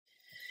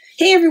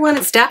Hey everyone,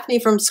 it's Daphne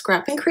from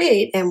Scrap and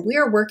Create, and we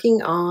are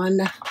working on,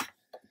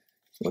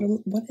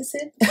 what is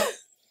it?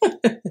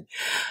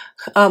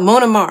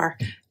 Mon Amour.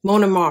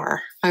 Mon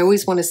Amour. I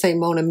always want to say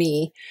Mon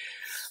Ami.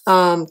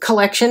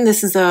 Collection.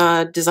 This is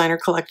a designer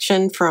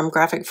collection from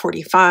Graphic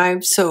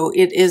 45. So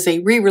it is a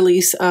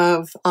re-release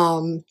of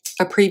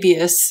a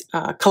previous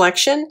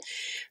collection.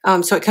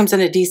 So it comes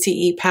in a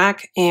DCE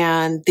pack,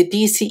 and the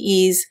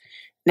DCEs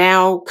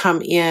now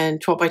come in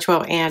 12 by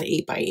 12 and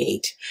 8 by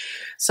 8.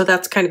 So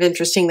that's kind of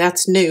interesting.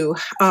 That's new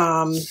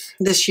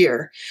this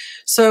year.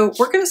 So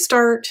we're going to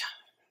start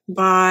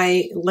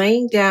by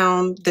laying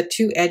down the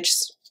two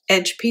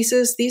edge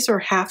pieces. These are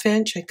 1/2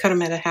 inch. I cut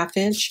them at a 1/2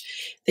 inch.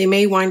 They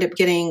may wind up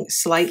getting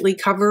slightly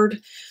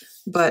covered,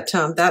 but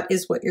that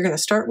is what you're going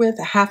to start with,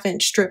 a 1/2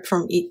 inch strip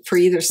for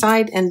either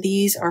side. And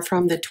these are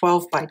from the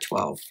 12 by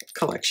 12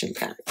 collection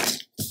pack.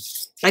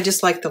 I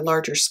just like the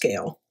larger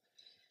scale.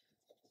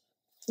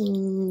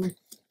 Yeah.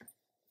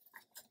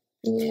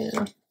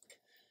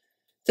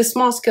 The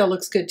small scale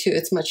looks good too.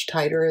 It's much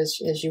tighter as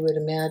you would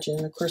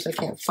imagine. Of course, I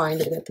can't find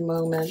it at the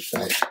moment,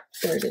 but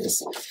there it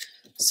is.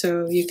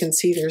 So you can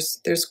see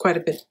there's quite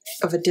a bit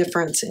of a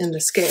difference in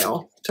the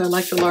scale. So I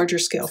like the larger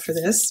scale for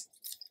this.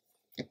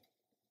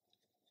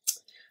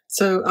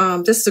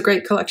 So this is a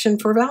great collection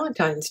for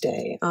Valentine's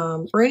Day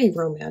or any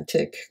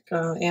romantic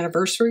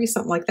anniversary,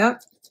 something like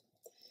that.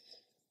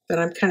 But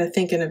I'm kind of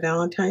thinking of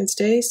Valentine's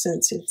Day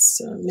since it's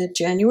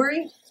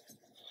mid-January.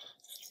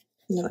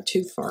 Not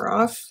too far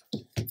off.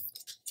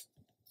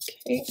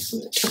 Okay, I'm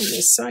going to turn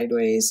this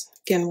sideways.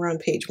 Again, we're on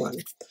page 1.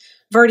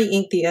 I've already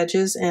inked the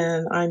edges,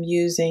 and I'm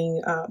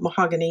using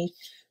mahogany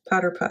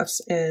powder puffs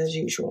as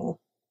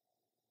usual.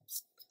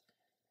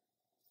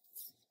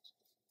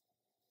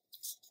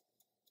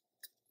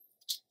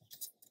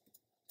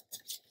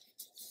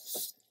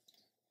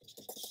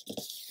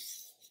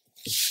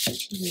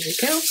 There we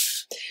go.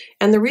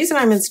 And the reason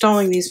I'm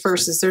installing these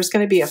first is there's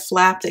going to be a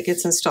flap that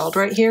gets installed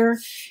right here,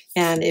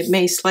 and it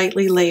may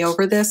slightly lay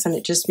over this, and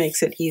it just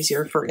makes it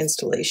easier for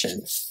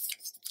installation.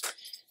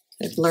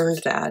 I've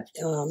learned that.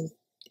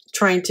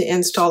 Trying to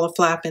install a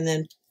flap and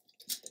then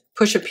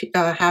push a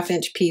 1/2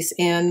 inch piece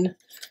in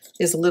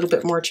is a little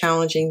bit more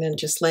challenging than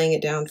just laying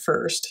it down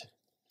first.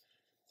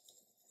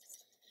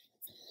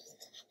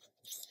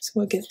 So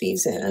we'll get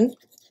these in.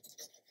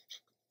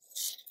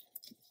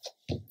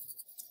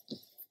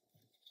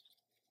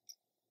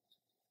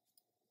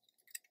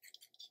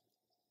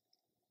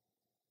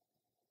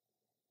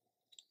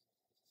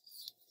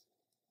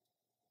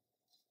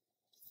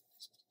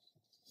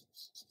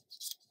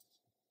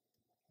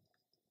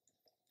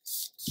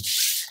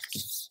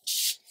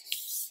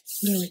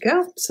 There we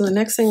go. So the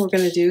next thing we're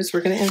going to do is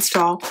we're going to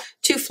install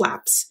 2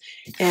 flaps.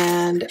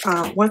 And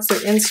once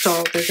they're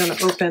installed, they're going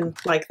to open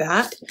like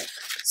that.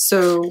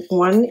 So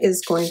one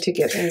is going to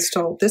get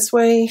installed this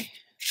way.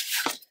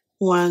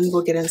 One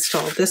will get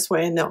installed this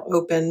way, and they'll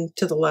open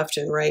to the left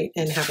and right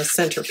and have a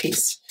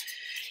centerpiece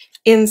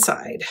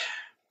inside.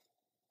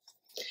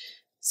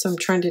 So I'm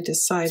trying to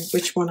decide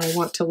which one I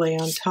want to lay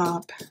on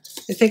top.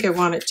 I think I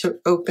want it to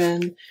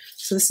open.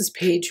 So this is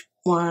page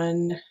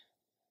 1.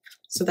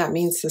 So that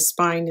means the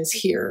spine is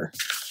here.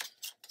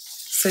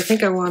 So I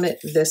think I want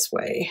it this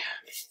way.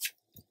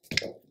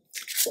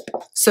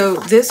 So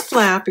this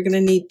flap, you're going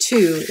to need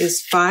 2,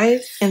 is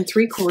 5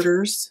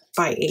 3/4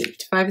 by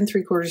 8. 5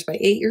 3/4 by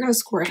 8. You're going to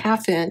score a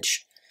 1/2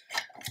 inch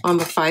on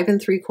the 5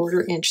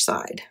 3/4 inch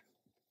side.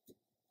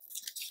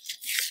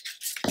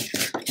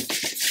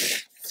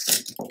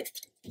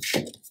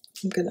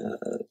 I'm going to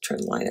try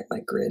to line up my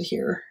grid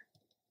here.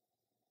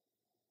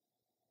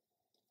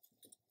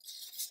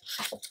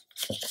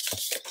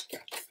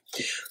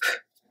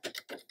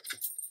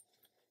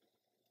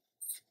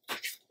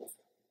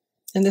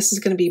 And this is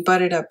going to be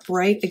butted up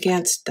right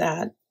against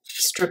that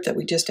strip that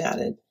we just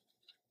added.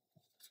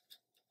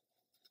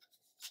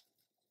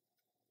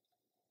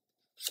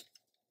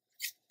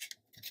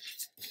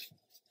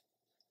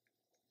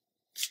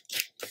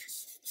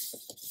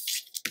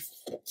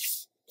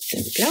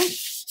 There we go.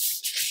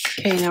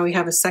 Okay, now we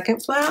have a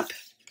second flap.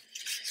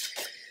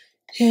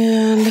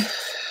 And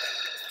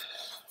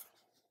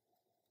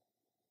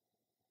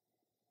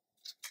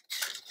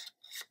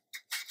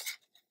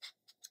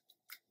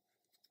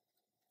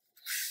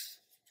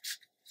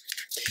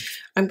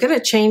I'm going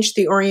to change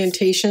the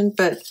orientation,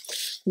 but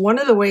one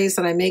of the ways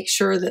that I make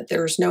sure that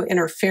there's no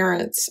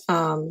interference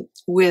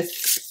with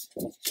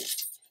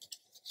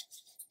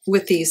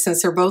these,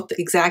 since they're both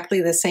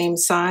exactly the same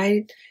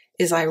side,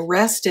 is I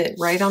rest it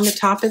right on the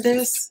top of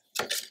this,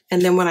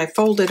 and then when I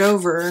fold it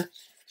over,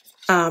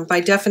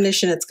 by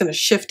definition, it's going to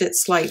shift it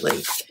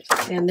slightly.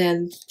 And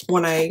then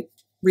when I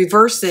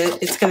reverse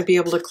it, it's going to be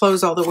able to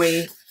close all the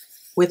way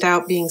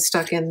without being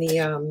stuck in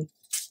the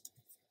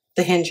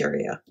hinge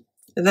area.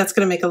 And that's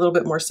going to make a little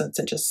bit more sense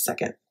in just a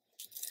second.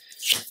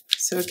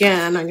 So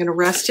again, I'm going to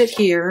rest it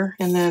here,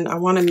 and then I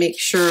want to make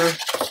sure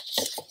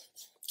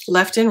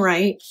left and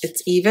right,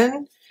 it's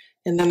even.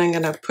 And then I'm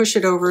going to push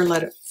it over and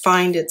let it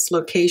find its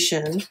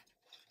location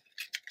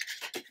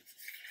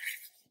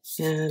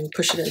and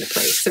push it into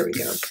place. There we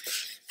go.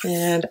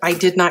 And I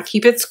did not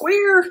keep it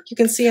square. You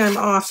can see I'm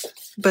off,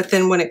 but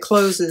then when it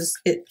closes,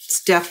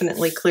 it's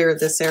definitely clear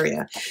this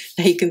area.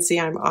 Now you can see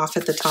I'm off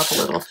at the top a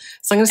little.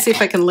 So I'm gonna see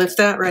if I can lift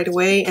that right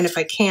away. And if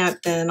I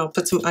can't, then I'll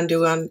put some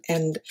undo on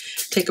and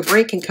take a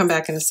break and come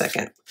back in a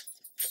second.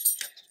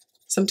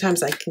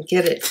 Sometimes I can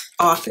get it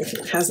off if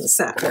it hasn't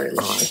sat very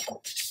long.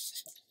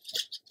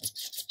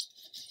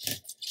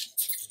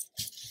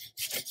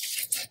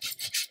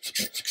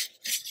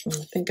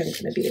 I think I'm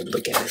going to be able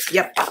to get it.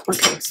 Yep.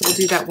 Okay, so we'll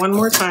do that one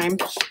more time.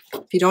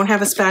 If you don't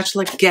have a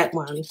spatula, get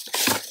one.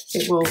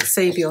 It will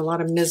save you a lot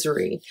of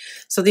misery.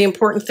 So the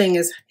important thing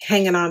is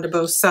hanging on to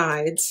both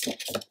sides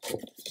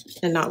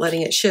and not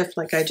letting it shift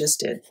like I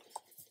just did.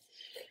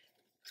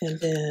 And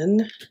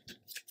then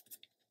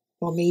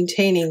while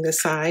maintaining the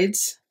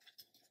sides,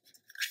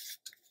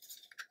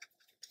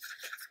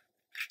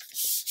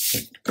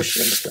 push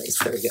it into place.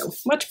 There we go.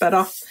 Much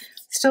better.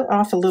 Still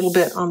off a little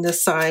bit on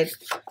this side,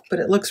 but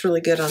it looks really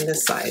good on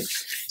this side.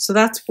 So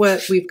that's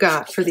what we've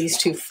got for these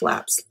two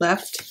flaps,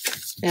 left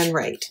and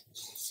right.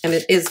 And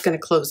it is going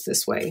to close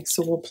this way.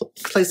 So we'll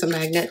place a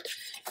magnet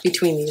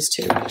between these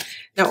two.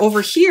 Now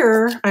over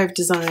here, I've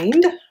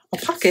designed a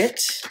pocket.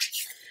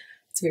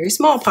 It's a very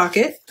small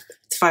pocket.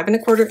 It's 5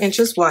 1/4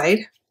 inches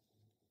wide.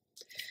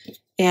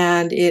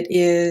 And it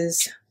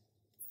is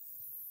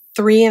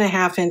 3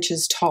 1/2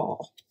 inches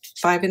tall.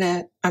 5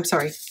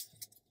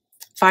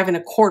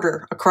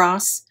 1/4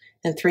 across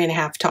and 3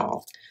 1/2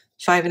 tall.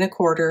 5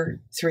 1/4,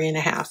 3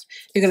 1/2.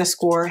 You're going to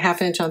score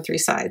 1/2 inch on 3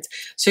 sides.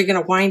 So you're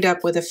going to wind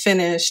up with a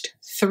finished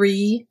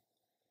 3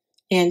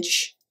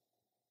 inch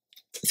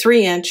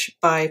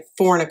by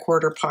 4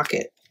 1/4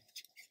 pocket.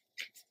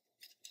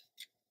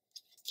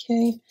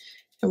 Okay,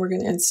 and we're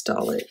going to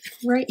install it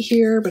right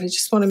here, but I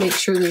just want to make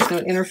sure there's no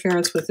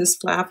interference with this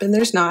flap, and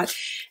there's not.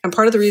 And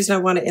part of the reason I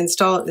want to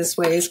install it this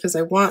way is because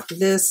I want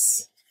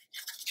this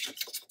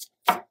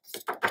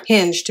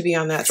hinge to be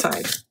on that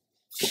side.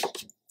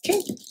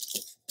 Okay.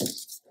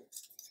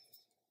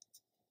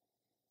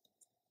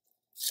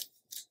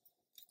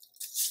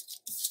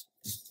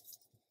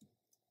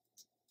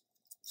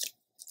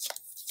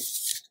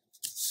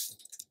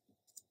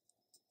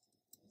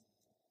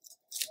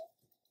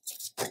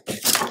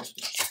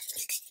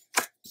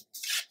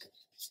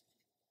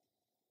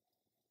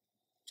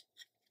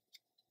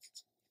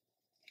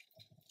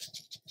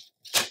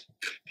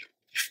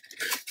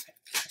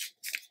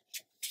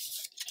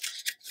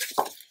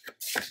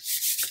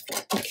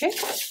 Okay,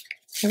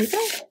 here we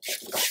go.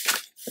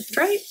 That's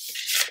right.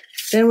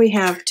 Then we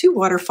have 2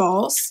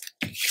 waterfalls.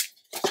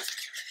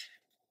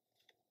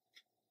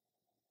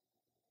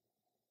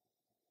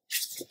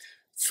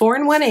 Four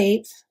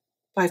 1/8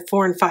 by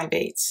 4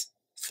 5/8.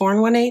 4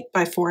 1/8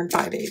 by 4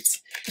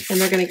 5/8.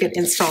 And they're going to get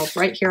installed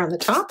right here on the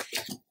top.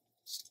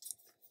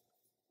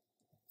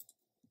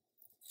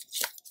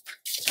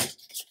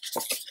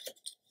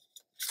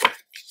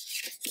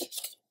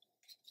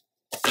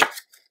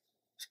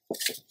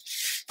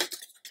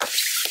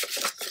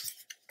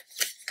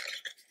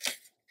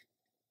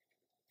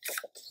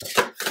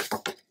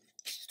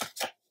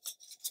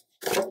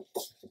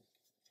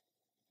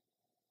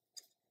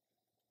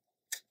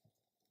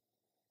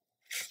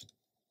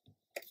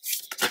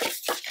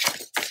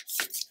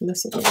 And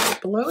this will go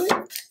right below it.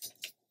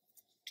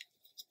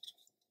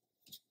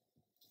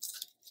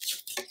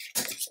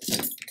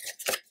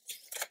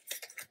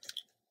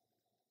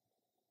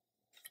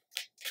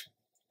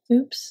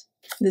 Oops,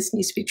 this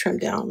needs to be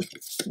trimmed down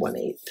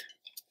 1/8.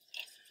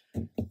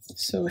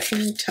 So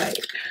hang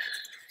tight.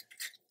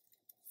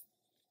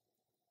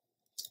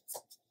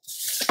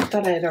 I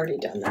thought I had already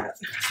done that.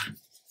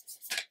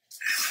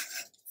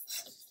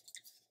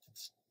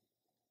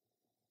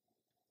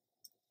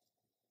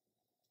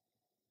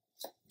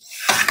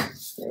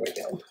 There we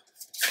go.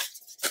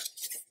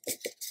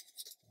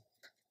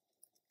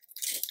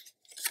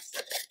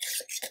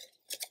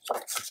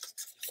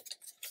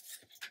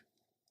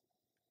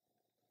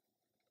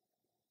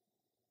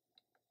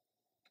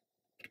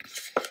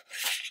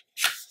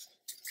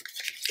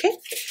 Okay,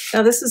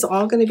 now this is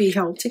all going to be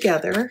held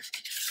together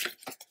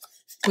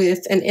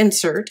with an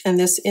insert, and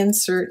this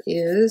insert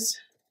is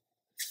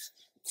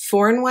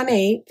 4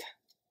 1/8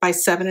 by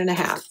 7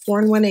 1/2.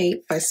 4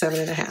 1/8 by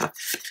 7 1/2.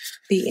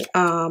 The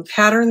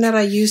pattern that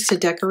I use to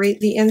decorate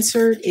the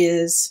insert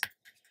is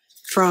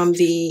from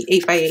the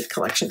 8x8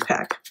 collection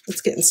pack. It's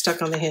getting stuck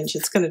on the hinge.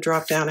 It's going to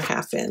drop down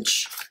 1/2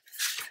 inch.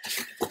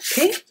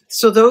 Okay,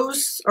 so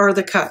those are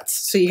the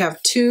cuts. So you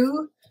have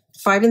 2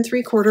 5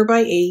 3/4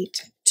 by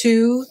 8,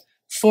 2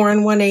 4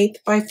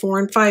 1/8 by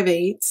 4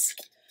 5/8,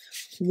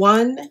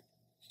 1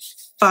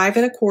 5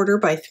 1/4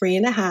 by 3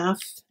 1/2,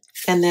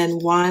 and then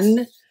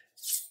 1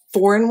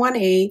 4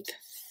 1/8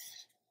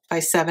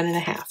 by 7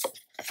 1/2.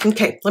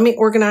 Okay, let me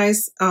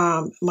organize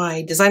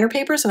my designer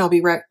papers and I'll be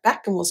right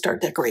back and we'll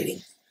start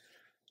decorating.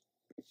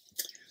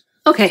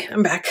 Okay,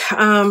 I'm back.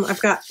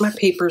 I've got my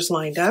papers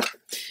lined up.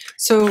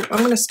 So I'm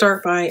going to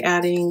start by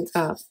adding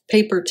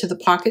paper to the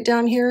pocket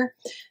down here.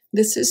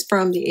 This is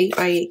from the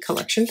 8x8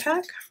 collection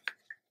pack.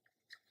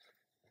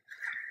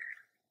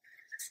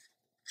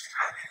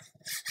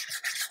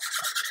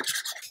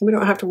 We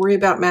don't have to worry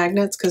about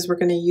magnets because we're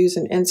going to use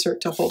an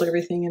insert to hold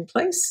everything in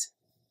place.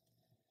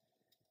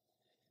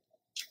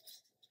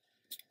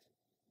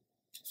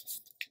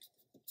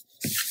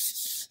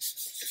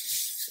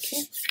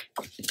 Okay.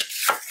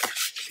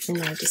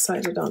 And I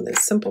decided on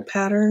this simple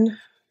pattern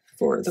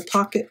for the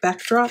pocket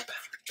backdrop.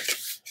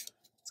 It's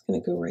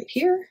going to go right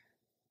here.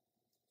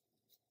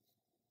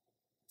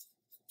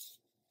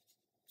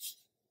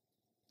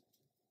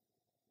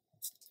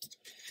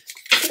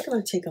 I think I'm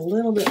going to take a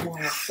little bit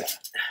more of that.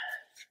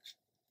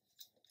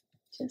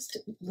 Just a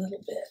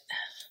little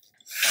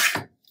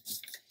bit.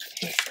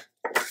 Okay.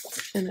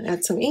 And then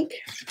add some ink.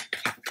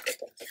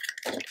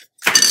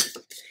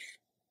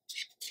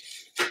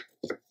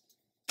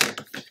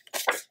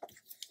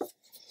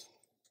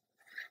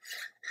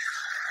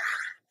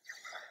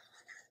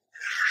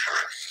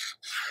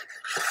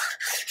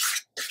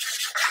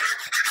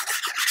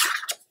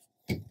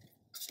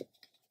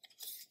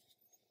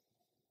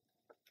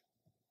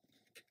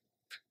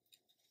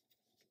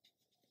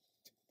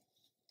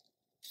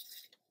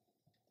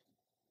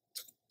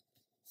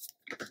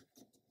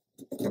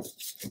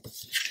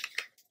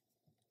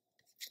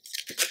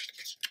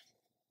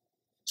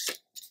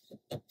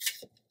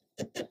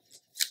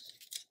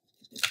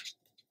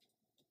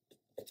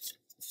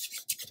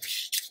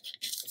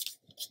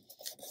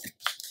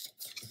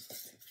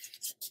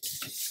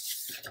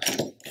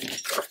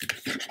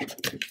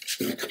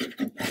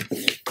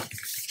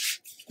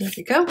 There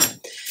we go.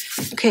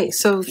 Okay,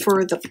 so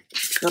for the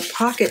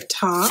pocket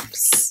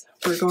tops,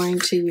 we're going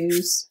to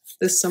use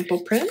this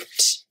simple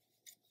print,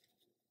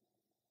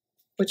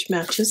 which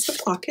matches the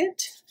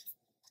pocket.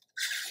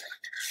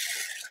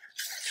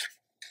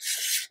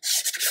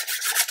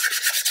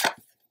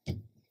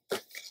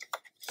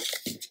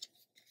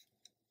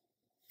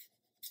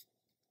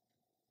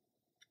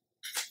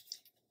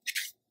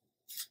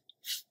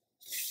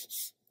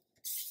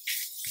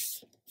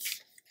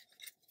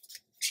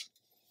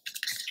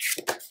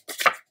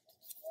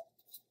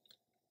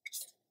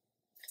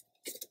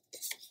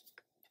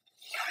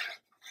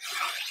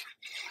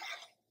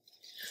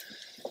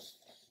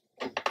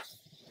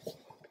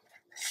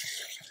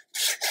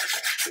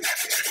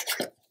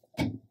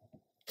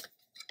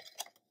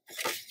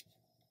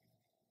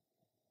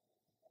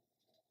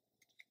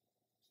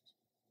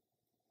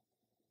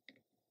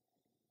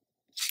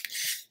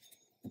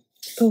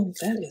 Oh,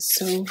 that is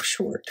so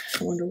short.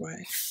 I wonder why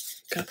I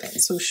got that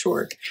so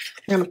short.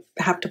 I'm going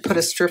to have to put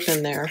a strip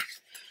in there.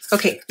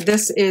 Okay,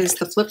 this is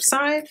the flip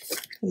side,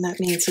 and that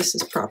means this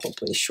is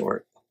probably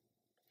short.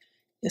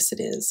 Yes,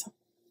 it is.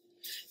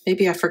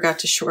 Maybe I forgot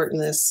to shorten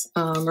this.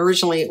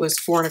 Originally, it was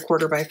 4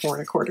 1/4 by 4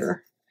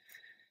 1/4.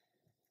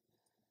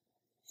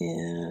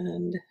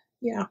 And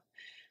yeah,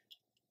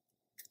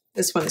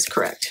 this one is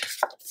correct.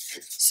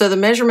 So the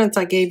measurements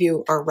I gave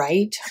you are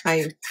right.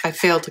 I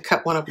failed to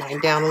cut one of mine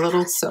down a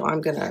little, so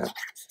I'm going to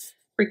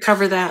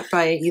recover that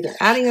by either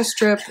adding a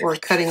strip or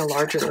cutting a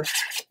larger.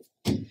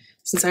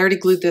 Since I already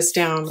glued this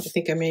down, I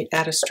think I may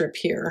add a strip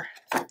here.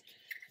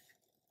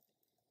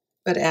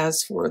 But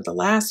as for the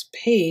last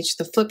page,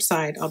 the flip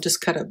side, I'll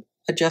just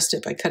adjust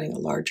it by cutting a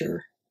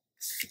larger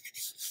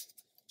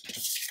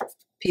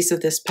piece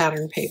of this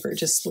pattern paper. It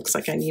just looks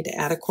like I need to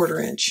add a 1/4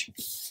 inch.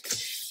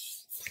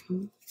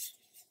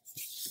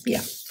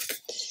 Yeah.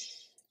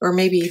 Or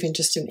maybe even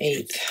just an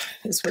 1/8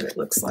 is what it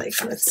looks like.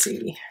 Let's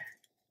see.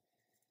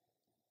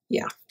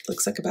 Yeah,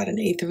 looks like about an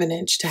 1/8 of an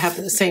inch to have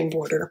the same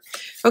border.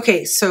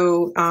 Okay,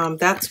 so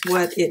that's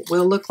what it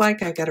will look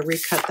like. I got to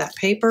recut that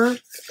paper.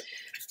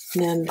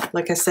 And then,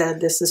 like I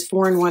said, this is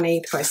 4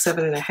 1/8 by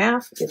 7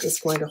 1/2. It is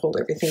going to hold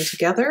everything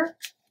together.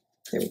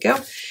 There we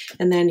go.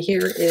 And then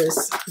here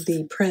is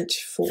the print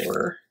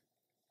for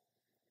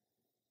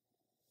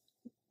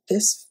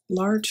this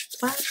large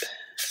flap.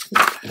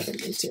 How do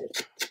we do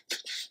it?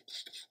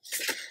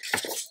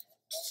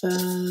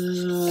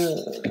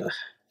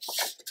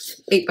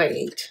 8 by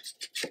 8.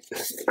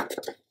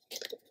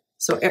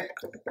 So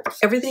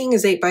everything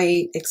is 8 by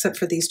 8 except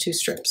for these 2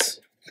 strips.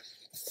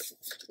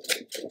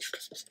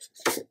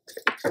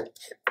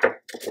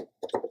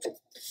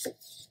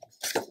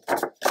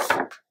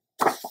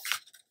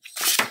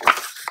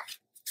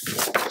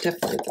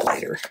 Definitely the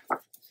lighter.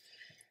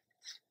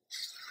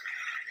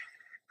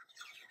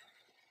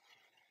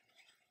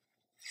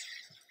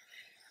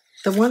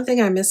 The one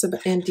thing I miss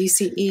about in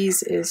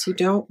DCEs is you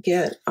don't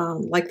get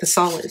like the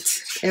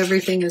solids.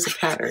 Everything is a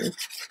pattern.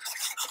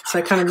 So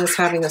I kind of miss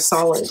having a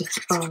solid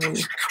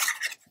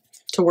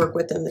to work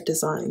with in the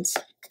designs.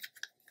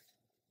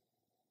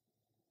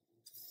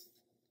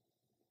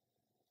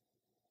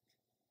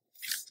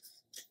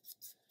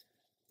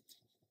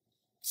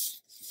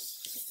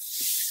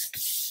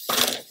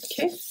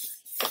 Okay.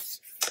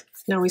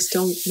 Now we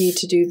still need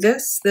to do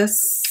this,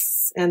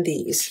 this, and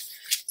these.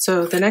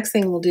 So the next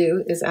thing we'll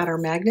do is add our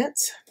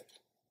magnets.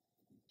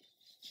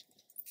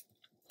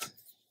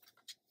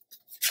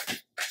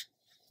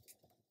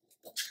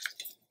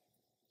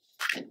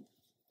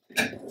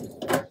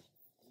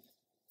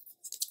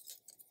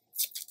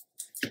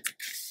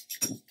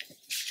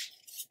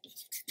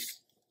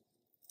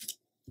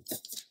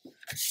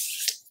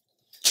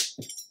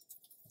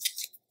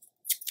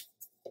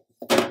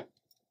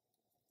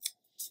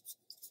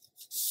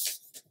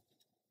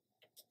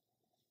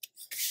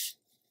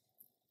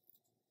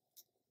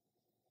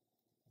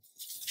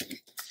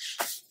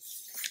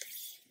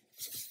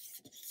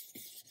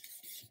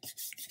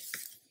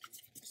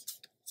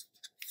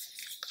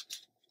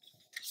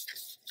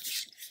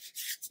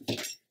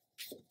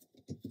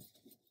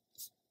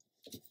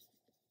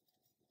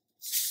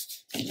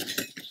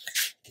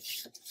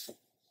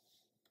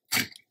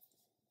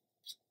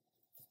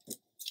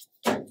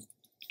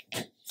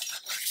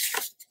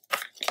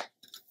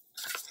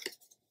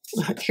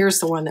 here's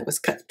the one that was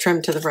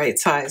trimmed to the right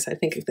size. I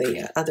think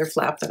the other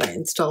flap that I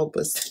installed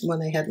was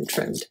one I hadn't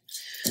trimmed.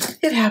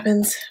 It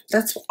happens.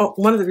 That's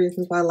one of the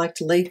reasons why I like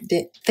to lay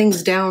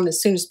things down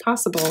as soon as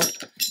possible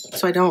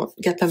so I don't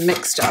get them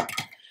mixed up.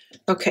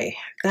 Okay,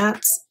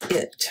 that's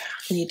it.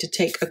 I need to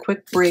take a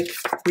quick break,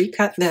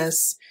 recut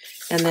this,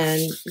 and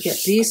then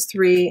get these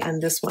three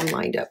and this one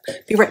lined up.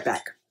 Be right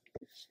back.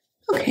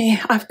 Okay,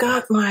 I've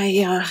got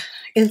my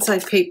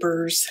inside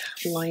papers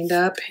lined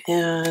up,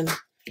 and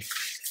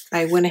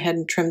I went ahead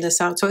and trimmed this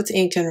out so it's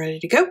inked and ready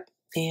to go.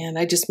 And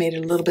I just made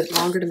it a little bit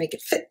longer to make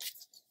it fit.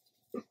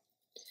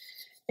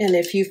 And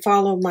if you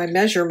follow my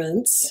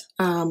measurements,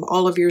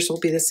 all of yours will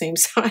be the same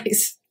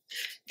size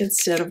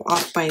instead of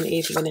off by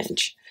 1/8 of an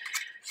inch.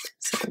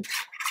 So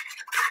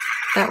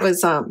that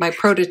was my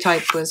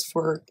prototype was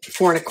for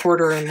 4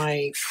 1/4, and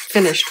my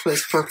finished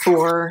was for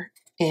 4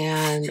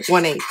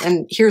 1/8.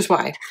 And here's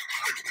why.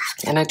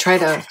 And I try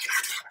to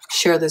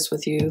share this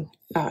with you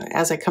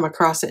as I come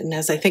across it and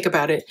as I think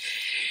about it.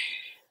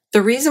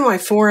 The reason why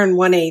 4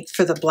 1/8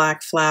 for the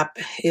black flap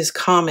is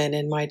common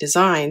in my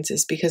designs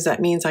is because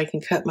that means I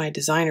can cut my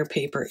designer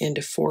paper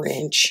into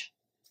 4-inch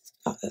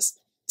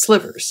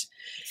slivers.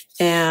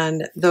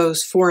 And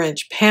those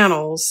 4-inch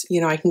panels, you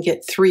know, I can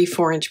get 3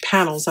 4-inch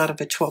panels out of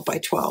a 12 by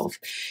 12.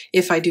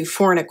 If I do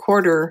 4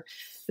 1/4,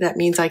 that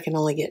means I can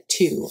only get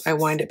 2. I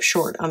wind up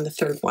short on the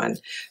third one.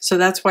 So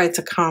that's why it's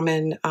a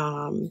common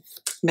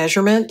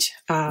measurement.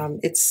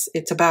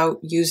 It's about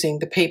using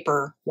the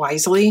paper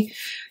wisely.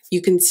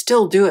 You can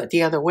still do it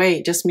the other way.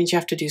 It just means you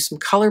have to do some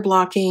color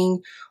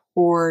blocking,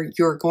 or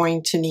you're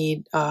going to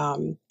need,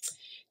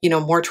 you know,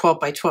 more 12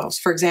 by 12s.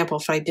 For example,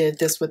 if I did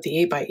this with the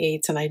 8 by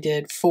 8s and I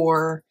did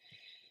 4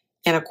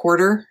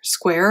 1/4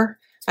 square,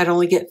 I'd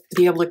only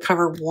be able to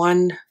cover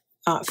one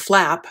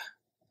flap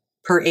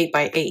per 8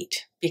 by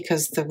 8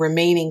 because the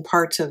remaining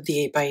parts of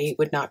the 8 by 8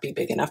 would not be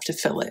big enough to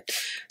fill it.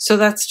 So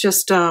that's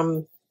just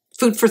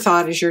food for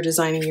thought as you're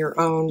designing your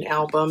own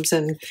albums,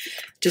 and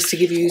just to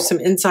give you some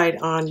insight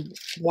on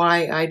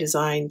why I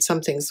design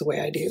some things the way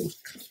I do.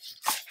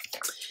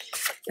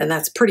 And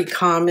that's pretty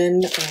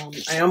common.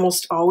 I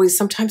almost always,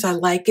 sometimes I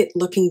like it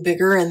looking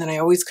bigger, and then I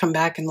always come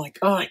back and like,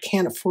 oh, I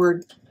can't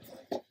afford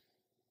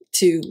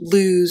to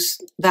lose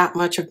that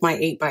much of my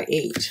 8 by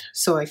 8.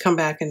 So I come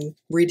back and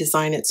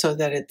redesign it so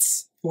that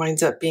it's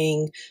winds up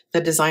being the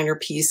designer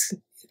piece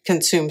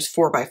consumes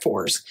 4 by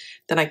 4s.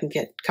 Then I can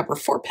cover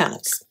 4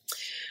 panels.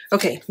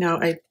 Okay, now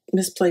I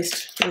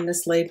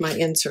mislaid my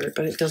insert,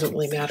 but it doesn't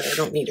really matter. I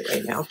don't need it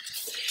right now.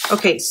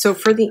 Okay, so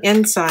for the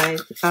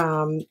inside,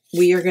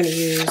 we are going to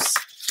use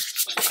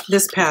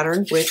this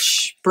pattern,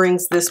 which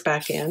brings this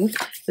back in.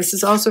 This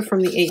is also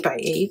from the 8 by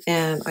 8,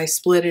 and I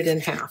split it in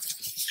half.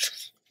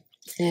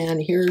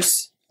 And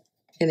here's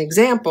an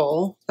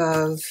example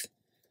of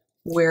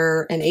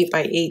where an 8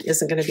 by 8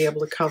 isn't going to be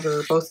able to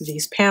cover both of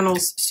these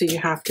panels, so you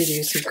have to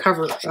do some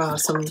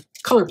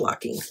color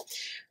blocking.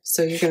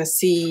 So you're going to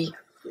see,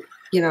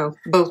 you know,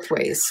 both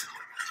ways.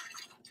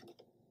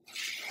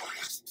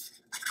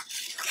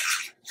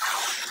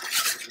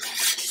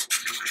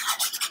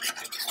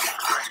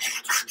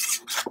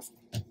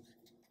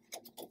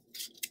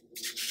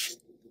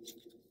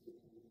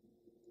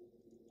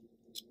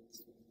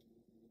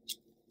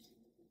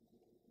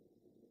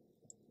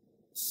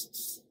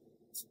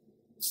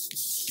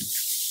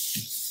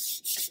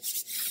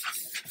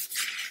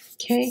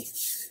 Okay,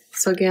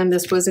 so again,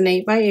 this was an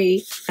 8 by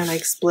 8, and I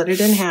split it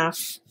in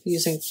half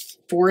using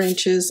 4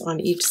 inches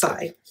on each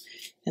side,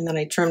 and then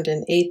I trimmed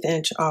an 1/8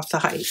 inch off the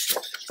height.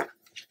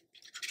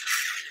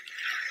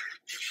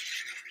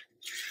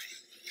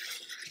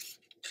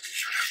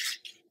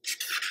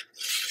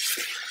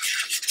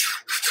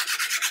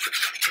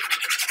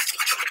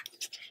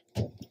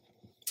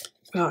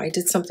 Oh, I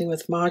did something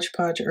with Mod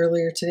Podge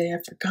earlier today.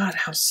 I forgot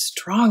how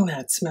strong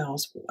that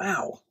smells.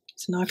 Wow,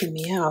 it's knocking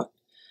me out.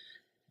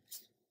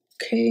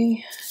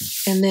 Okay,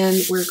 and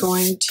then we're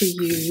going to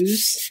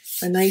use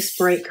a nice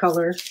bright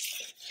color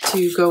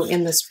to go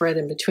in the spread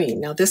in between.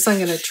 Now this I'm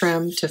going to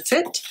trim to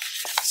fit,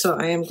 so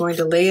I am going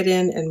to lay it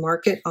in and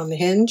mark it on the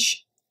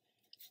hinge,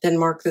 then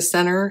mark the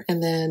center,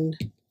 and then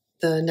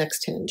the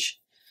next hinge.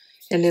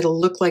 And it'll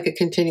look like a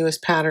continuous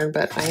pattern,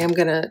 but I am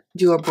going to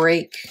do a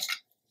break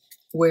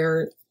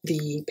where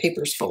the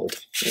papers fold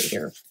right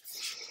here.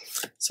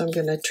 So I'm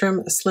going to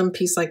trim a slim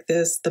piece like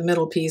this, the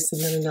middle piece,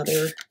 and then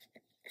another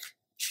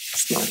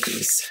small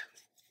piece,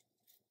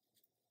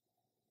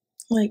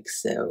 like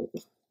so.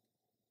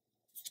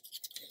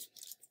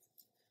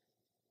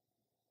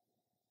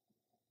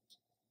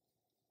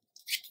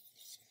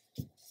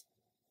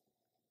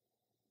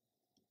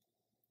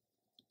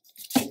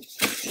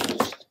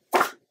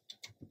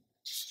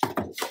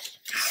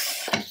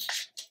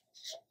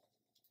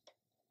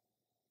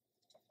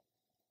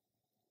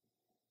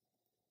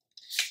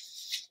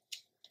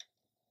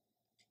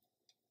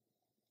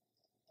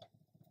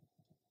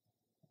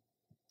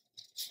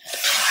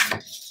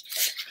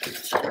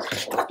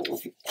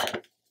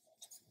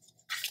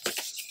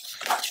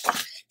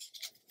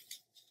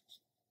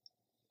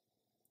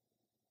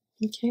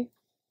 Okay.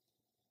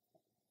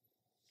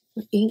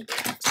 Ink.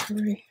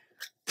 Sorry.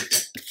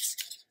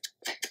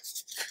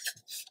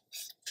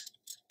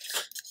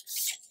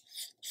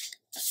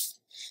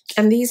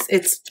 And these,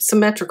 it's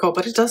symmetrical,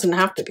 but it doesn't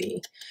have to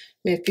be. I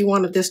mean, if you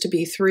wanted this to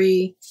be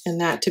 3 and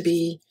that to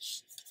be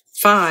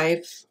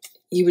 5,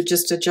 you would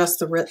just adjust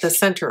the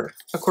center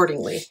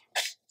accordingly.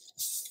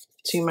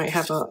 So you might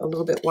have a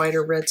little bit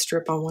wider red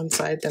strip on one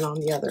side than on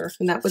the other.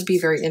 And that would be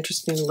very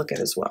interesting to look at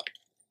as well.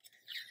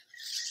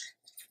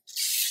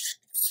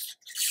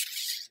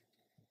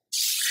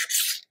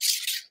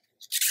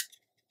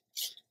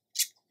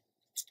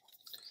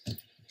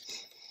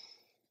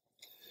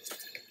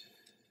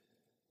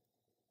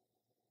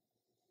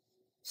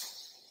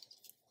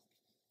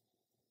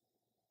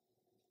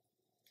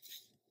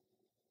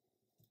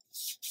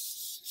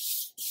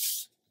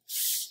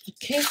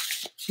 Okay,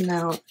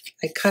 now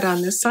I cut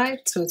on this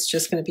side, so it's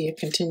just going to be a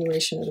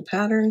continuation of the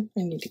pattern.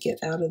 I need to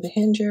get out of the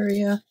hinge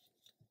area.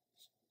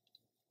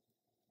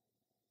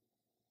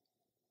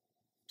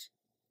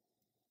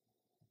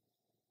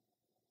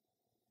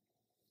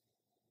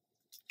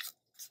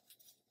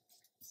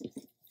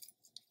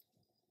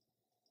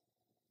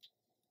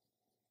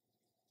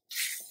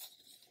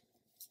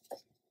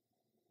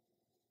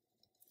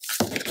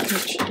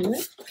 That should do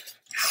it.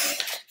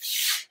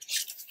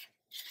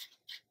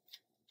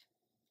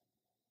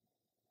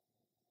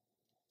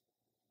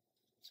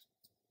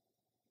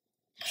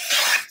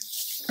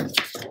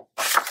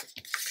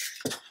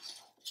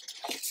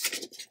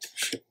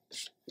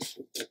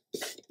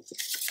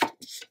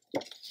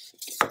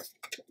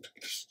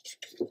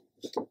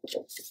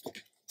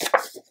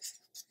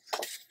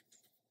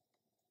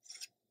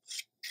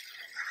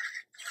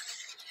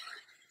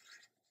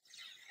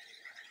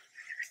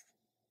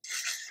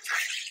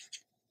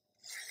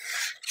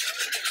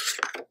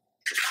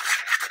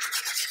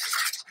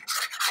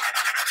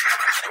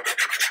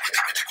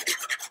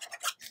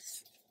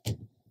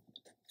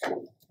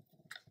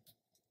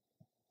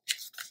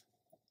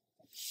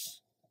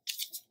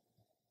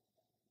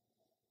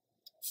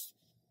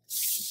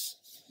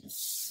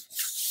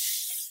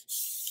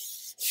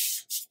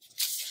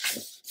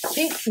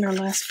 Okay, and our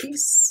last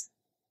piece.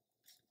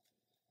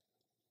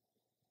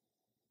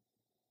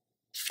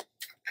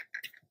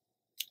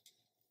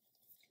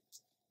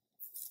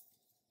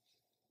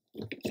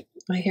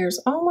 My hair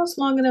is almost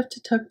long enough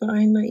to tuck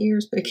behind my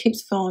ears, but it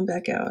keeps falling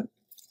back out.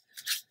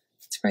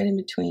 It's right in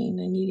between.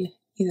 I need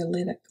to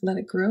either let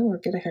it grow or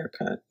get a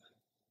haircut.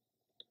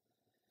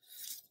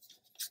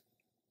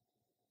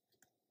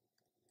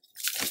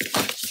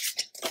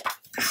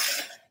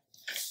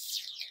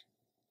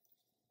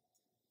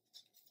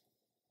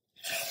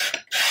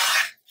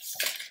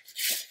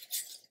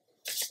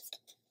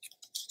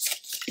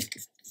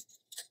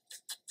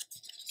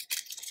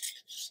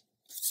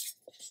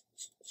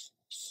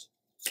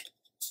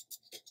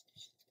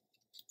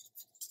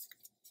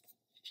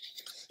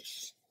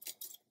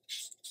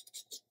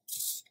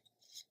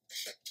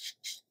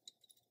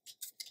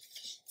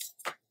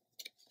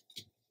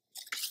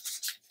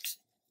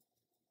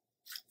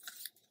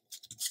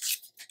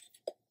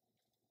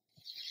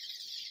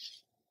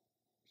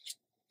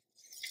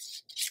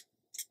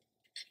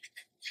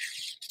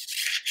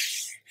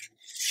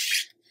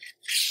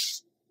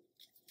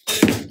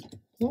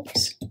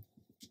 Oops.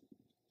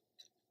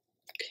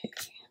 Okay.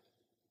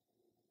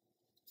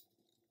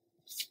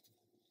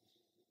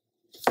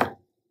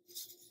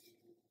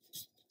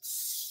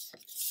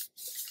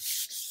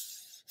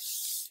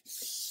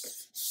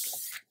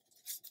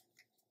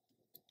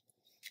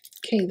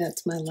 Okay,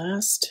 that's my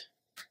last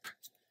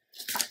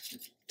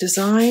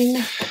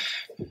design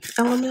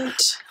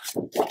element.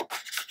 What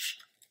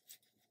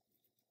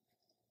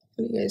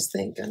do you guys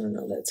think? I don't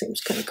know, that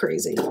seems kind of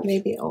crazy.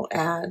 Maybe I'll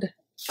add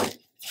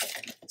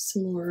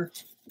some more,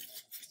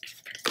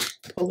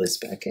 pull this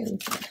back in.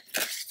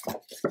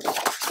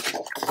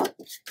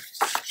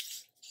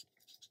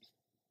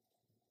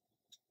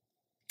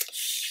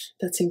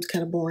 That seems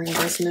kind of boring,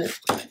 doesn't it?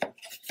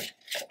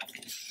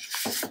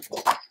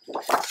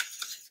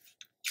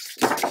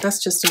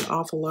 That's just an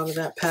awful lot of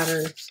that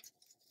pattern.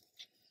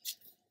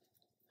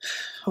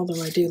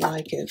 Although I do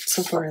like it.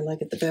 So far I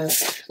like it the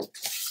best.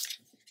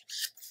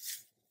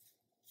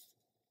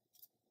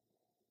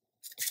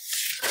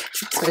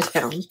 Upside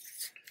down.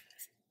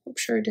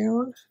 Upside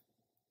down.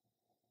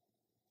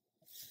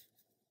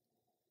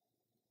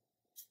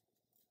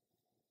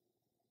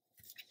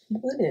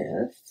 What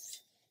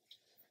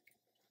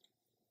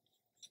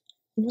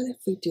if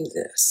we do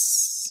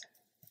this?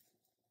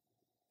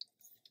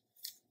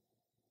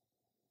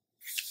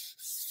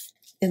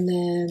 And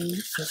then,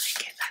 I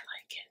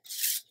like it.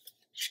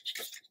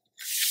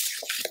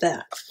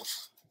 That.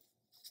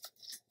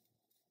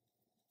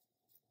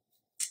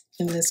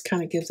 And this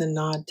kind of gives a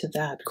nod to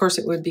that. Of course,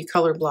 it would be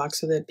color block,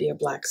 so there'd be a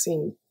black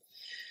seam.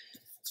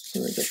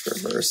 And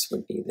the reverse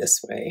would be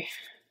this way.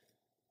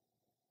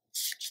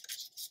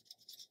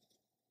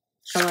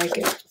 I like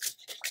it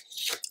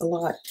a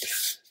lot.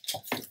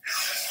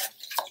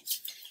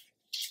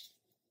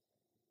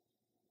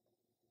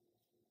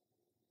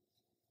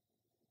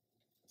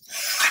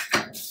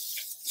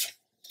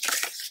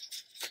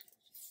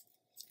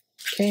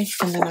 Okay,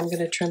 and then I'm going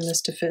to trim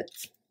this to fit.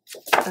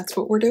 That's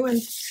what we're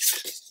doing.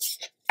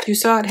 You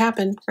saw it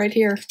happen right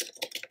here.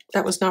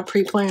 That was not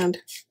pre-planned.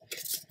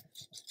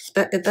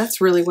 That's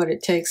really what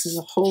it takes, is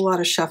a whole lot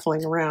of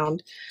shuffling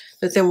around.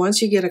 But then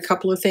once you get a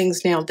couple of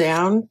things nailed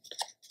down,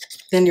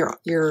 then your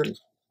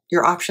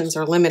options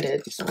are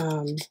limited,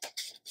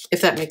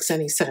 if that makes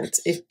any sense.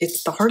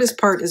 It's the hardest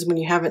part is when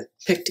you haven't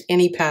picked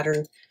any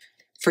pattern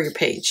for your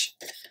page.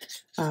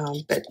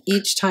 But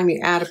each time you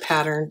add a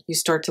pattern, you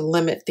start to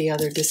limit the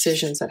other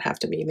decisions that have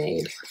to be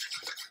made.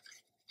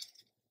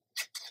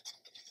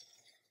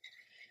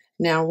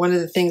 Now, one of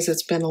the things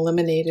that's been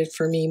eliminated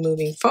for me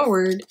moving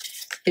forward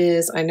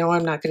is I know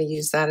I'm not going to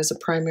use that as a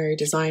primary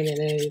design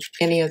in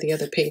any of the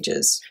other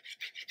pages.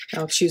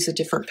 I'll choose a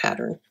different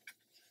pattern.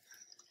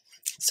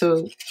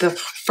 So the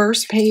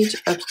first page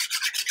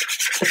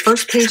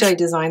I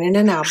design in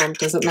an album,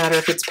 doesn't matter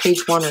if it's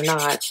page 1 or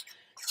not,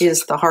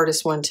 is the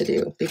hardest one to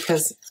do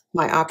because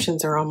my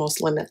options are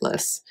almost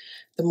limitless.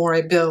 The more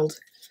I build,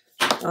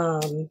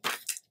 the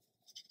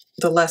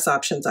less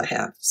options I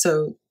have.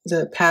 So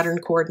the pattern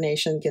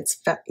coordination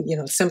gets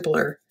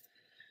simpler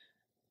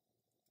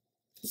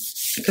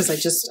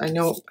because I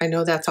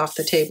know that's off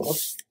the table.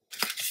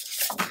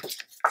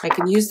 I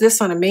can use this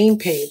on a main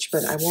page,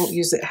 but I won't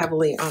use it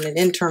heavily on an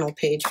internal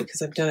page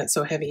because I've done it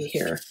so heavy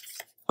here.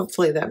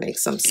 Hopefully that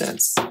makes some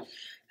sense. I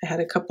had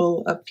a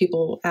couple of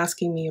people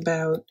asking me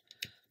about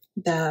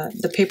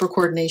the paper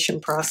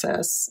coordination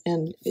process,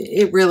 and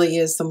it really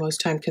is the most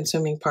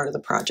time-consuming part of the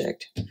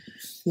project.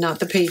 Not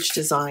the page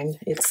design,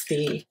 it's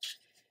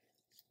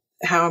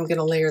how I'm going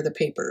to layer the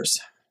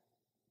papers.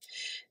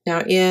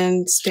 Now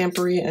in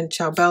Stamperia and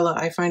Ciao Bella,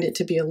 I find it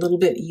to be a little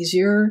bit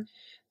easier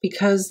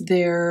because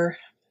their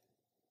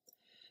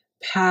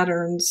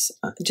patterns,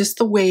 just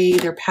the way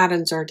their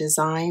patterns are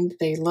designed,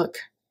 they look,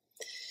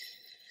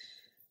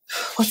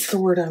 what's the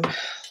word I'm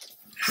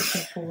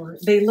looking for?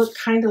 They look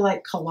kind of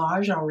like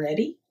collage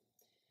already,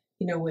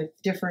 with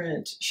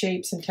different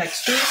shapes and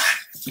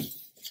textures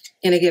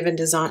in a given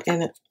design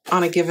and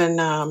on a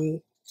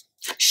given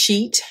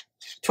sheet,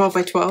 12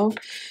 by 12.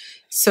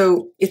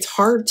 So it's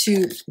hard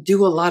to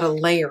do a lot of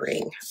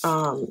layering.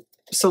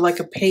 So like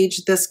a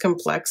page this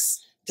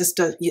complex,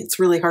 it's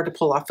really hard to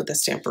pull off with a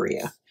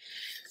Stamperia.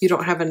 You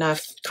don't have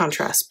enough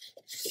contrast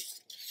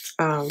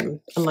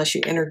unless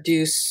you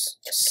introduce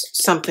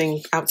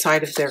something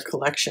outside of their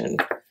collection.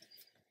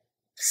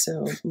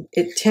 So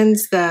it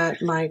tends that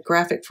my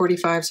graphic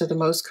 45s are the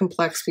most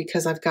complex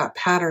because I've got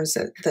patterns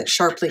that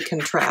sharply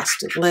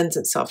contrast. It lends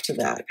itself to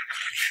that.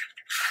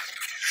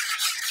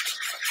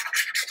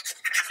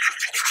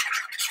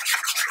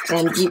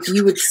 And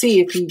you would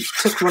see if you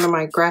took one of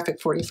my graphic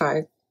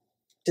 45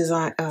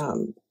 design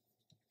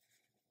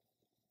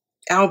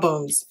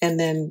albums and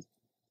then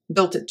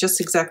built it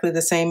just exactly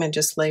the same and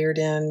just layered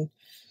in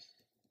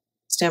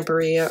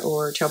Stamperia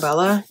or Ciao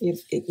Bella,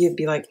 you'd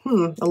be like,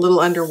 a little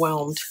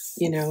underwhelmed.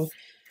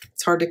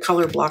 It's hard to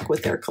color block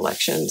with their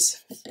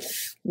collections.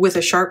 With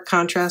a sharp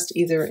contrast,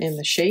 either in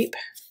the shape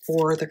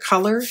or the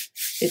color,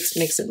 it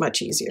makes it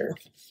much easier.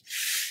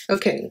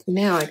 Okay,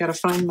 now I got to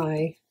find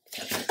my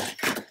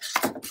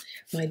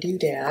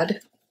doodad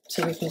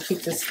so we can keep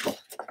this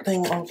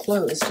thing all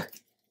closed.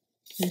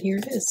 And here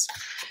it is.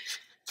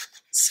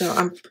 So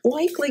I'm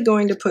likely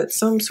going to put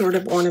some sort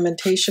of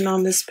ornamentation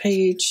on this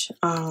page,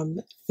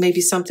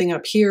 maybe something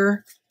up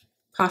here,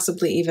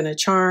 possibly even a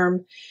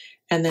charm,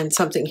 and then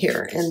something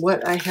here. And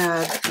what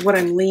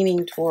I'm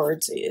leaning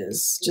towards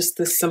is just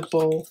this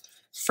simple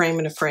frame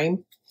in a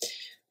frame,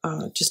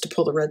 just to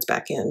pull the reds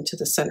back into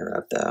the center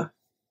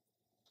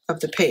of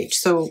the page.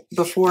 So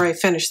before I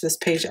finish this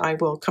page, I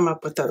will come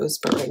up with those,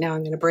 but right now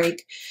I'm going to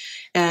break.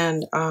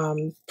 And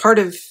part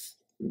of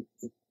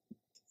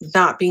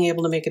not being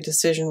able to make a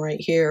decision right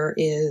here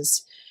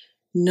is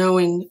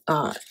knowing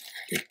I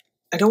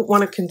don't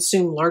want to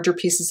consume larger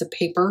pieces of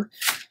paper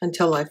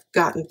until I've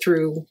gotten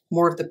through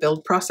more of the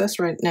build process.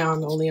 Right now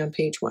I'm only on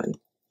page 1.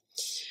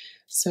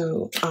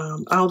 So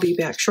I'll be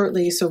back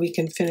shortly so we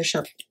can finish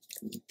up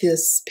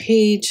this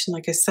page. And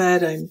like I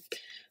said, I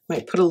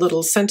might put a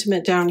little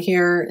sentiment down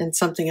here and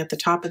something at the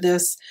top of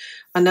this.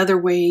 Another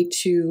way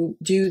to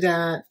do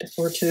that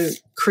or to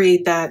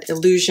create that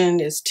illusion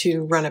is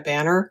to run a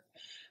banner.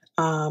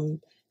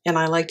 And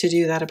I like to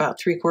do that about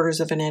 3/4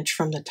 of an inch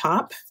from the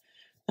top,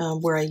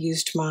 where I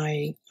used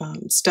my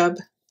stub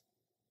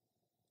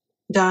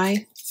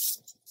die,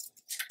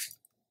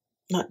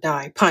 not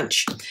die,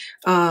 punch.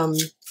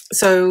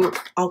 So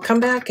I'll come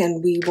back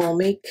and we will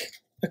make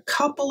a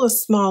couple of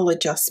small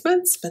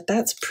adjustments, but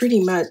that's pretty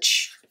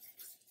much,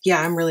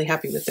 yeah, I'm really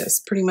happy with this.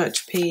 Pretty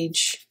much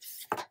page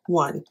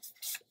 1.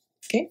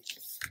 Okay.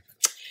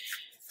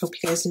 Hope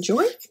you guys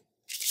enjoy,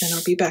 and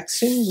I'll be back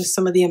soon with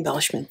some of the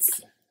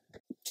embellishments.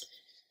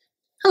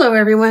 Hello,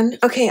 everyone.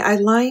 Okay, I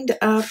lined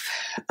up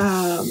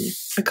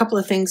a couple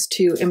of things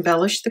to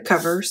embellish the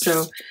cover.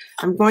 So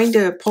I'm going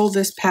to pull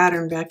this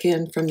pattern back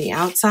in from the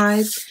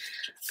outside.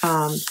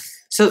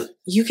 So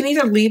you can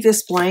either leave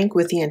this blank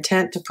with the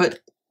intent to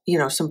put,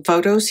 some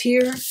photos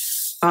here,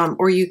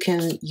 or you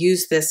can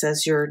use this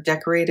as your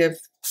decorative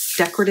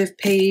decorative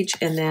page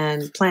and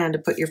then plan to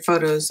put your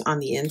photos on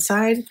the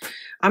inside.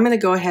 I'm going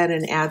to go ahead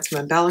and add some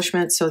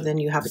embellishments so then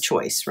you have a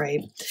choice,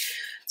 right?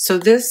 So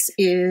this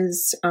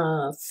is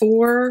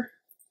 4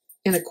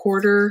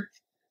 1/4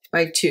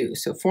 by 2.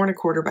 So 4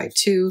 1/4 by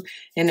 2.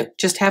 And it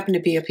just happened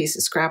to be a piece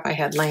of scrap I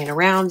had laying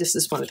around. This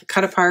is one of the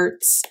cut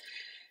aparts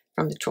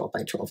from the 12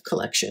 by 12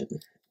 collection.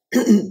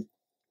 And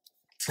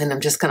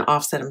I'm just going to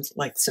offset them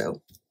like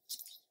so.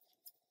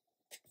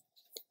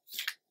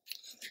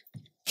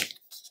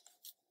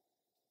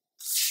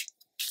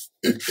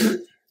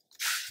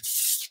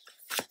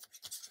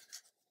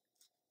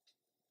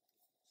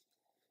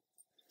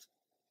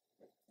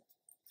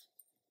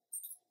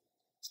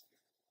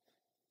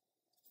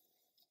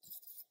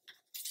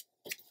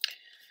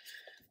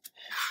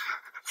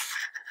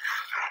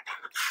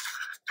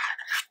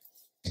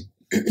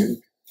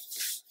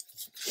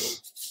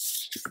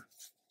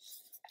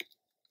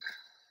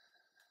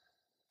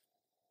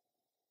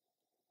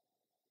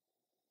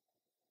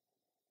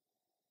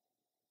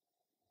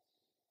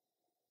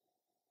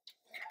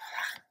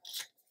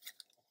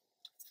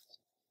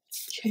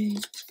 Okay,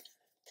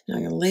 now I'm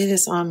going to lay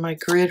this on my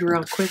grid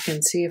real quick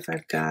and see if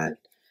I've got,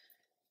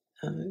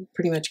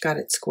 pretty much got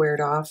it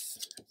squared off,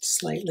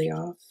 slightly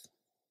off.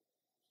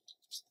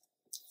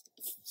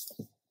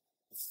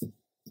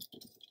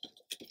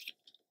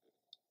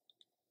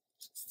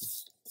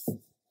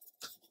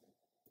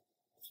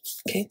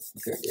 Okay,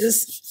 there it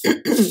is.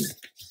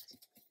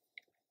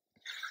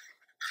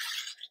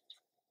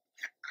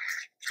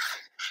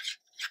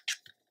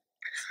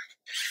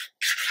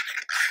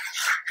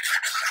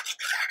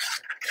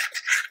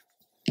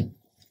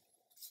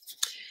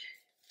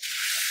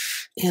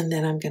 And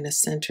then I'm going to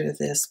center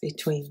this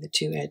between the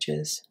two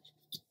edges.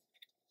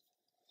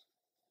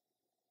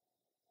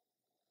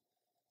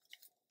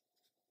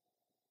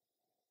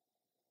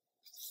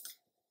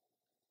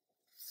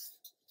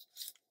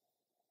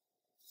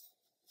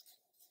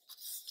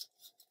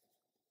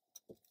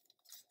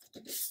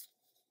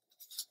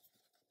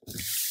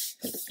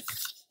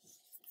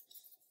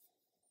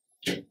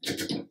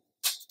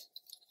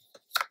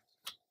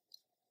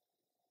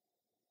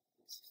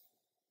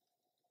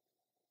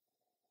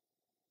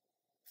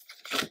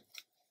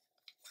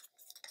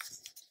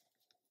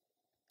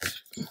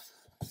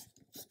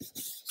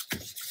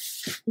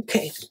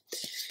 Okay,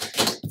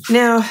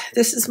 now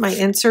this is my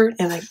insert,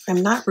 and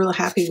I'm not real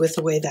happy with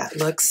the way that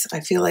looks. I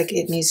feel like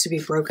it needs to be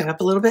broken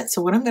up a little bit.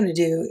 So what I'm going to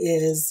do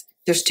is,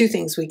 there's two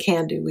things we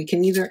can do. We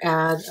can either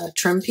add a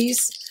trim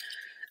piece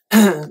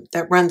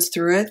that runs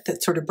through it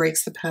that sort of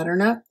breaks the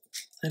pattern up.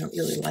 I don't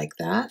really like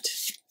that.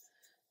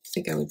 I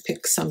think I would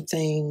pick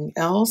something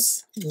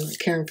else. I'm not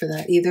caring for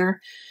that either.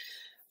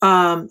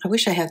 I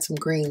wish I had some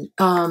green.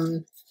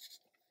 And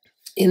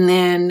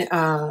then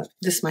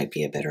this might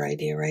be a better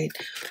idea, right?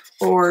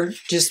 Or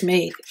just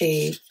make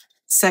a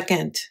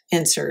second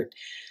insert.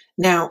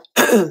 Now,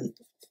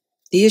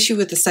 the issue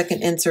with the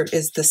second insert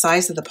is the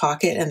size of the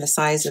pocket and the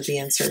size of the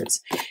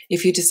inserts.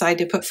 If you decide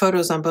to put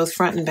photos on both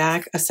front and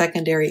back, a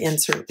secondary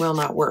insert will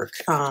not work.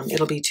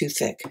 It'll be too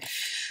thick.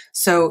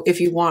 So if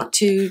you want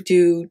to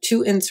do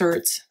 2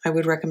 inserts, I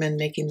would recommend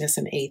making this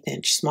an 1/8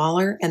 inch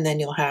smaller, and then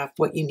you'll have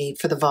what you need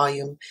for the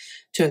volume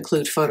to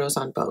include photos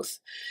on both.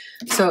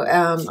 So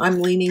I'm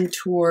leaning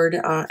toward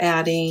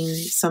adding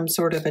some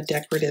sort of a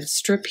decorative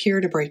strip here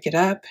to break it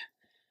up.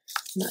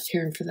 I'm not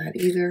caring for that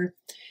either.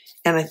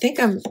 And I think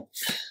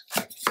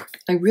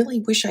I really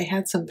wish I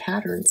had some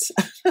patterns.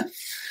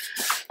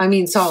 I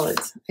mean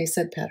solids. I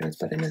said patterns,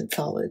 but I meant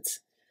solids.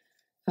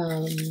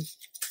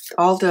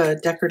 All the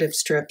decorative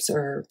strips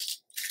they're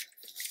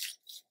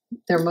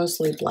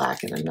mostly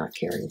black, and I'm not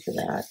caring for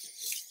that.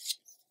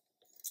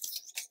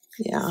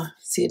 Yeah,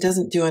 see, it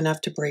doesn't do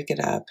enough to break it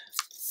up.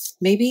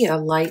 Maybe a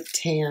light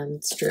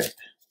tan strip.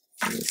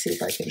 Let me see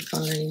if I can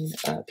find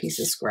a piece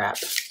of scrap.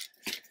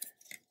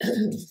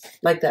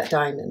 Like that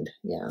diamond,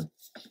 yeah,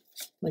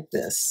 like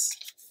this.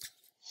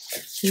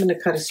 I'm going to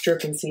cut a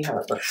strip and see how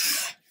it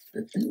looks.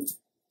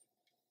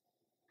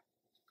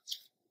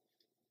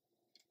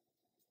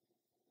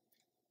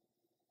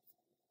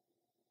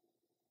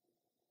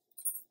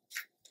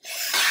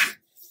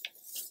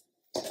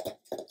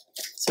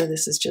 So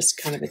this is just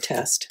kind of a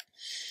test.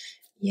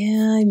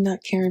 Yeah, I'm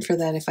not caring for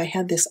that. If I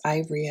had this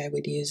ivory, I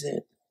would use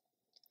it.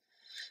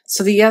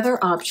 So the other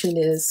option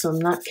is, so I'm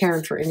not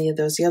caring for any of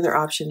those. The other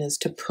option is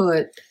to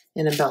put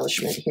an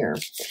embellishment here.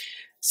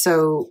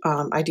 So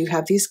I do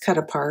have these cut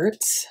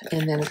aparts,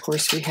 and then of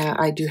course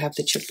I do have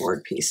the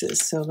chipboard pieces.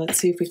 So let's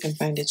see if we can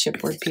find a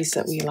chipboard piece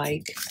that we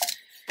like.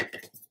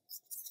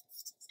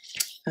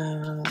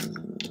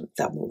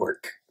 That will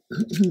work.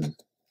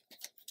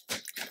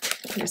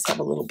 I just have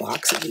a little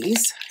box of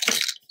these.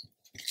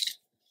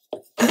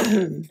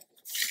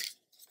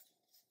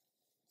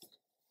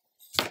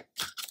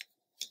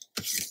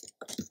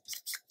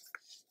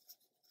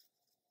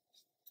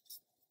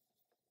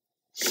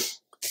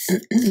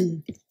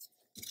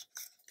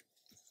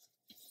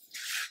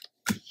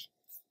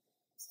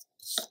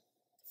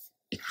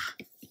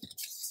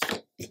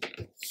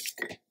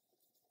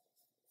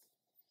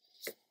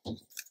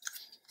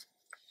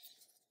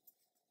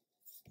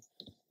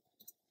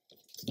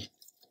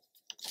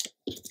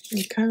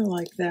 kind of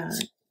like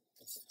that.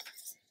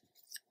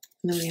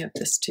 And then we have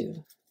this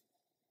too.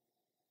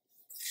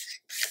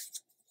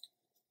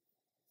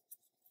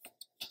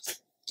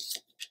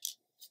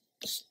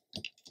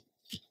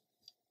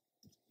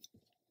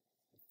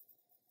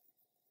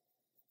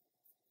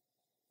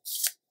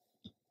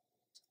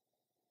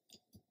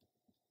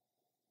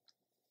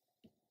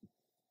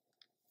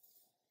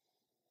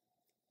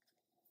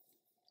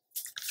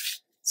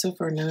 So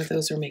far, none of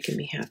those are making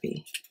me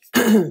happy.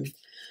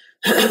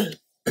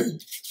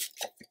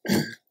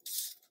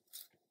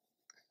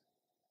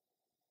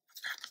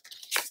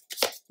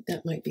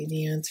 That might be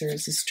the answer,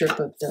 is a strip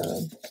of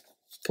the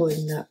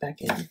pulling that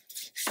back in.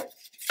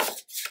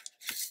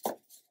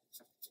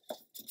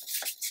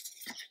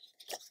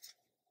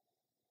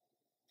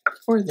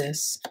 Or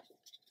this.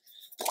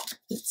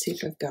 Let's see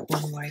if I've got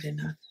one wide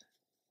enough.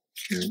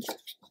 Nope.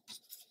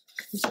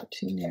 These are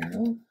too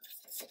narrow.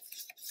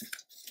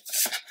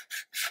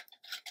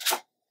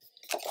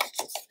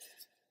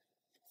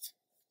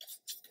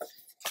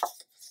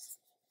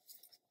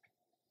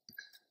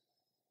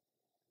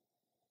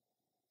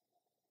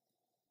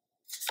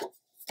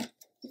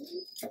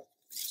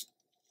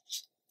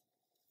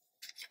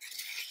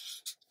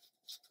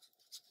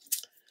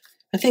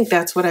 I think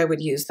that's what I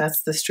would use.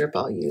 That's the strip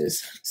I'll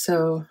use.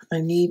 So I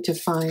need to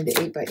find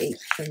 8 by 8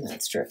 from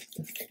that strip.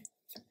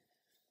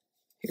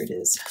 Here it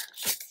is.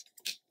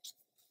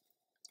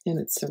 And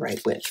it's the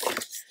right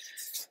width.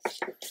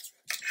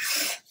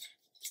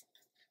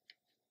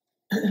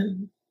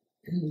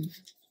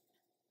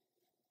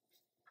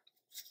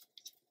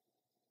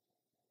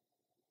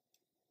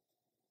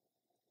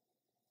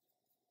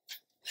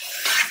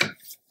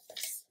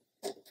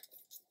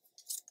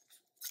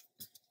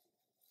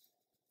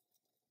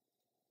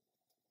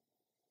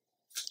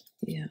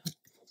 Yeah,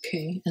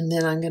 okay, and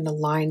then I'm going to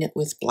line it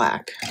with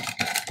black.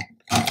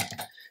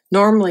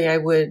 Normally I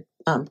would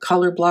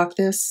color block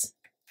this,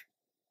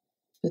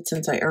 but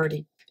since I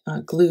already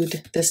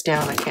glued this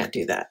down, I can't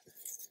do that.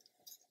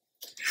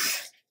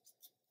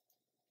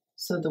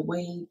 So the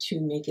way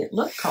to make it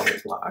look color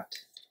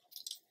blocked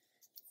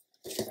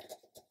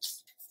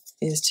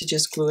is to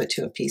just glue it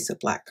to a piece of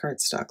black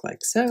cardstock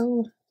like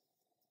so.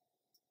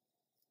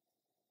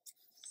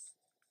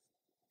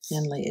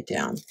 And lay it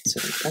down.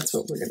 So that's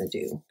what we're going to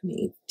do. We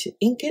need to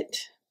ink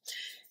it.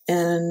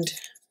 And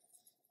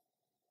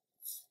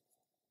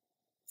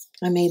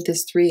I made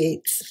this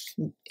 3/8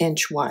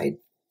 inch wide.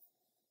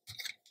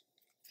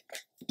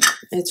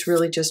 It's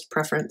really just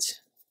preference.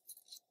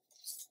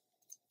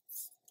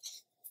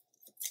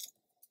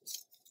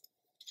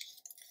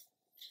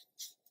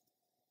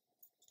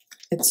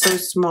 It's so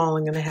small,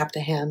 I'm going to have to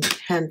hand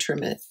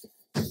trim it.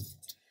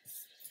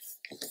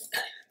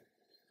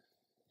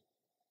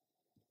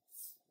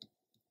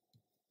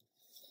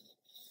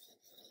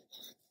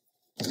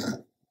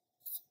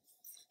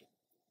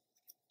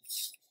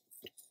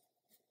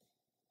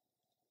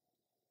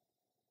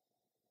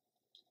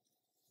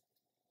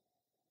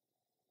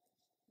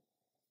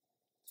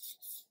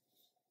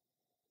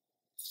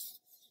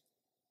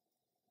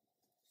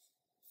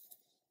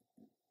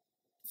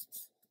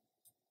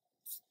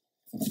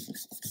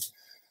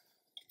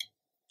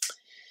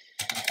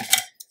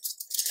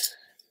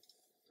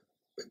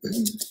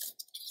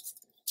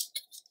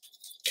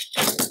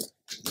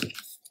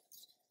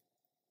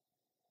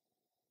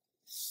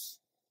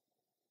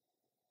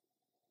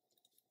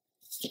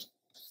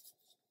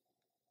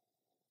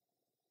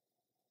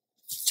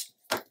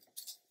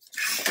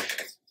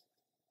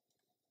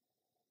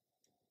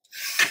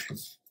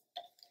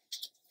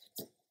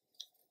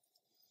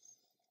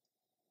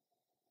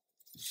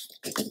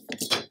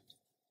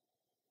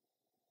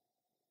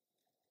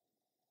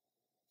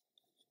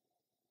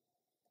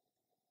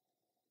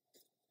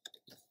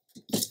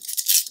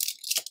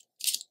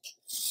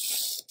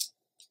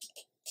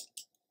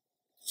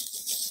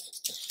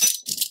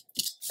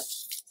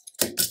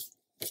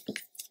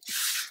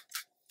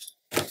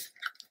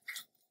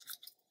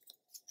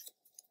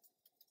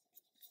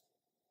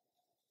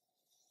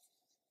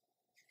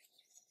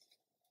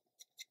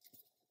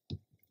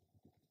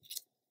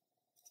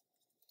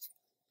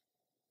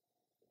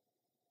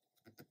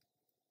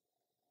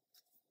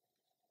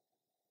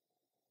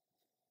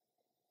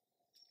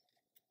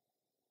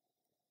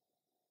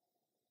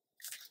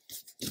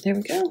 There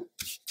we go.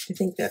 I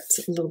think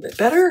that's a little bit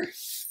better.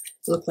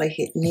 Looked like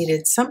it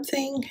needed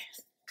something.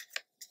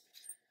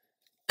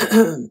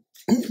 And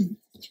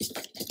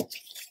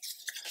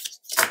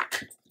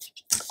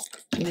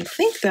I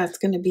think that's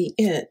going to be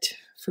it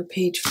for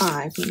page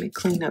 5. Let me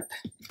clean up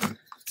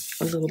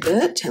a little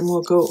bit and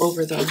we'll go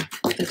over the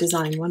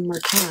design one more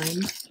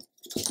time.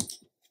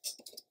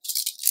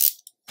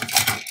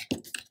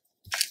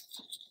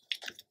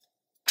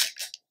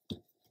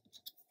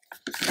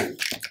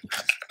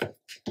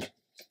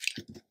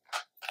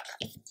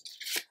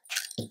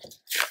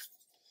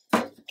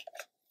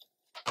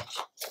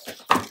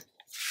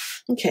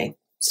 Okay,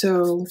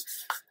 so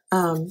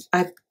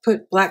I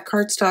put black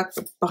cardstock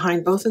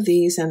behind both of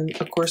these and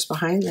of course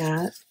behind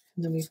that.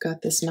 And then we've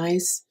got this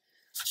nice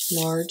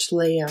large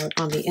layout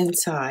on the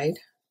inside.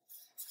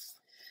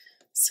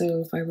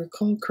 So if I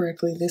recall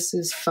correctly, this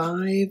is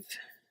 5.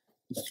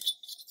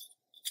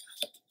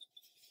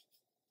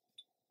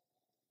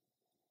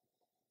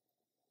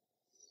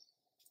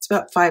 It's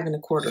about 5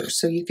 1/4.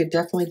 So you could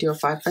definitely do a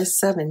 5 by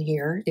 7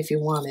 here if you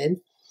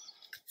wanted.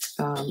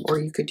 Or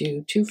you could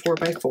do 2 4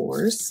 by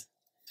 4s.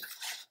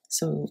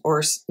 So,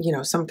 or, you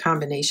know, some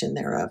combination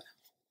thereof.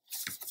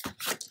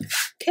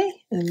 Okay,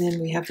 and then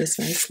we have this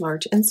nice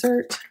large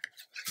insert,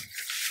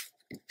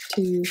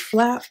 2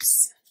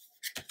 flaps,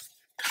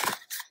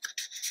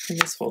 and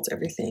this holds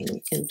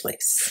everything in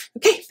place.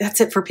 Okay,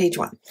 that's it for page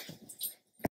 1.